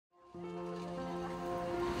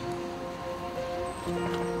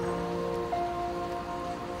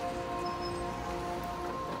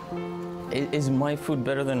Is my food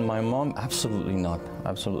better than my mom? Absolutely not.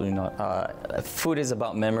 Absolutely not. Food is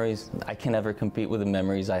about memories. I can never compete with the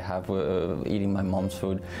memories I have eating my mom's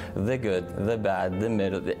food. The good, the bad, the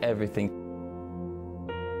middle, everything.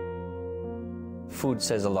 Food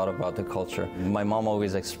says a lot about the culture. My mom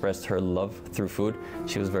always expressed her love through food.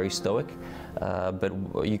 She was very stoic, but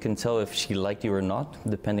you can tell if she liked you or not,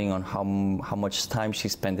 depending on how much time she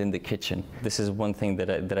spent in the kitchen. This is one thing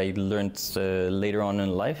that I learned later on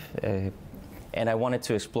in life. And I wanted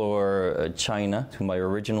to explore China to my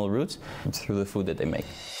original roots through the food that they make.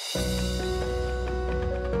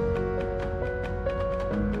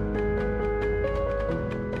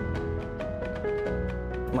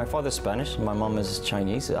 My father's Spanish, my mom is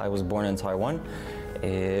Chinese. I was born in Taiwan,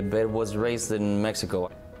 but was raised in Mexico.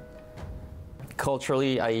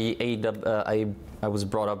 Culturally, I was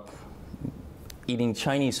brought up eating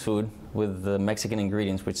Chinese food with the Mexican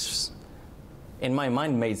ingredients, which in my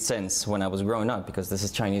mind made sense when I was growing up, because this is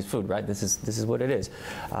Chinese food, right? This is what it is.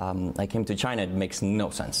 I came to China, it makes no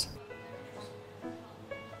sense.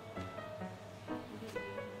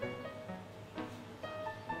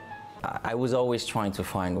 I was always trying to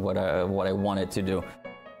find what I wanted to do.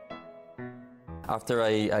 After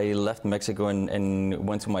I left Mexico and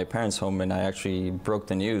went to my parents' home, and I actually broke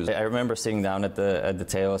the news. I remember sitting down at the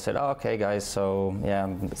table. I said, "Oh, okay, guys. So yeah,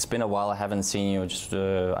 it's been a while. I haven't seen you.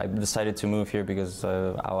 I decided to move here because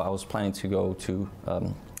I was planning to go to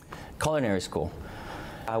culinary school.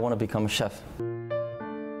 I want to become a chef."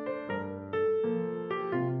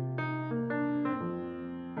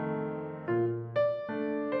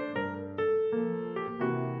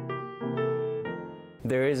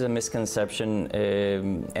 There is a misconception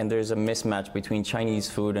and there's a mismatch between Chinese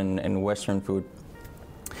food and Western food.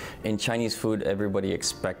 In Chinese food, everybody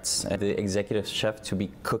expects the executive chef to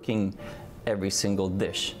be cooking every single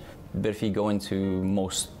dish. But if you go into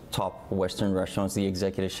most top Western restaurants, the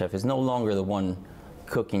executive chef is no longer the one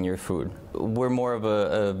cooking your food. We're more of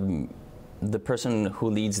the person who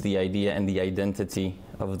leads the idea and the identity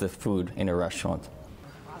of the food in a restaurant.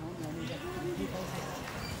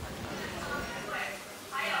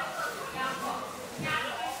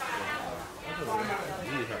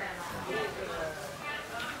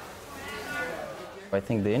 I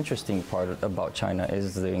think the interesting part about China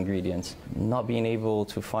is the ingredients. Not being able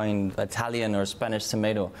to find Italian or Spanish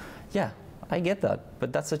tomato. Yeah, I get that,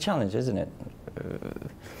 but that's a challenge, isn't it?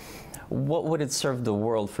 What would it serve the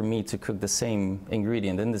world for me to cook the same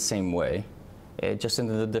ingredient in the same way, just in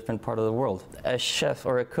a different part of the world? A chef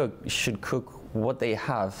or a cook should cook what they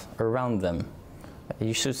have around them.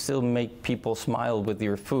 You should still make people smile with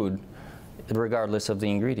your food, regardless of the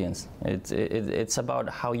ingredients. It's about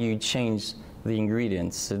how you change the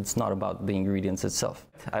ingredients. It's not about the ingredients itself.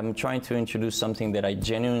 I'm trying to introduce something that I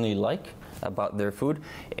genuinely like about their food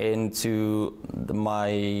into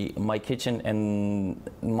my kitchen and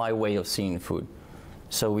my way of seeing food.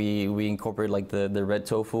 So we incorporate like the red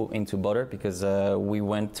tofu into butter, because we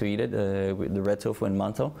went to eat it, the red tofu in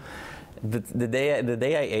Manto. The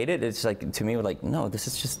day I ate it, it's like, to me, like, no, this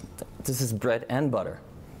is bread and butter.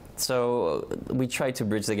 So we tried to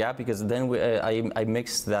bridge the gap, because then I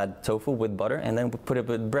mixed that tofu with butter and then we put it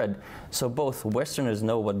with bread. So both Westerners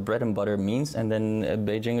know what bread and butter means, and then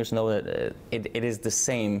Beijingers know that it is the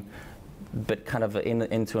same, but kind of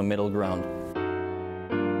into a middle ground.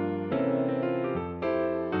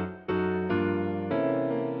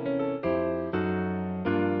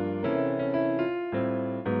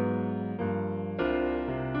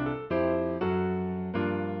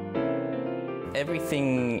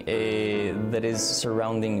 Everything that is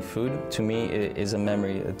surrounding food, to me, is a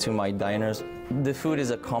memory to my diners. The food is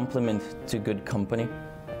a complement to good company,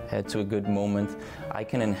 to a good moment. I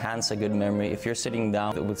can enhance a good memory. If you're sitting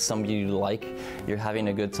down with somebody you like, you're having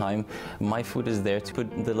a good time, my food is there to put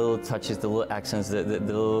the little touches, the little accents, the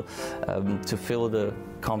little, to fill the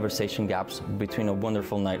conversation gaps between a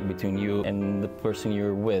wonderful night between you and the person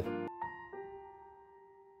you're with.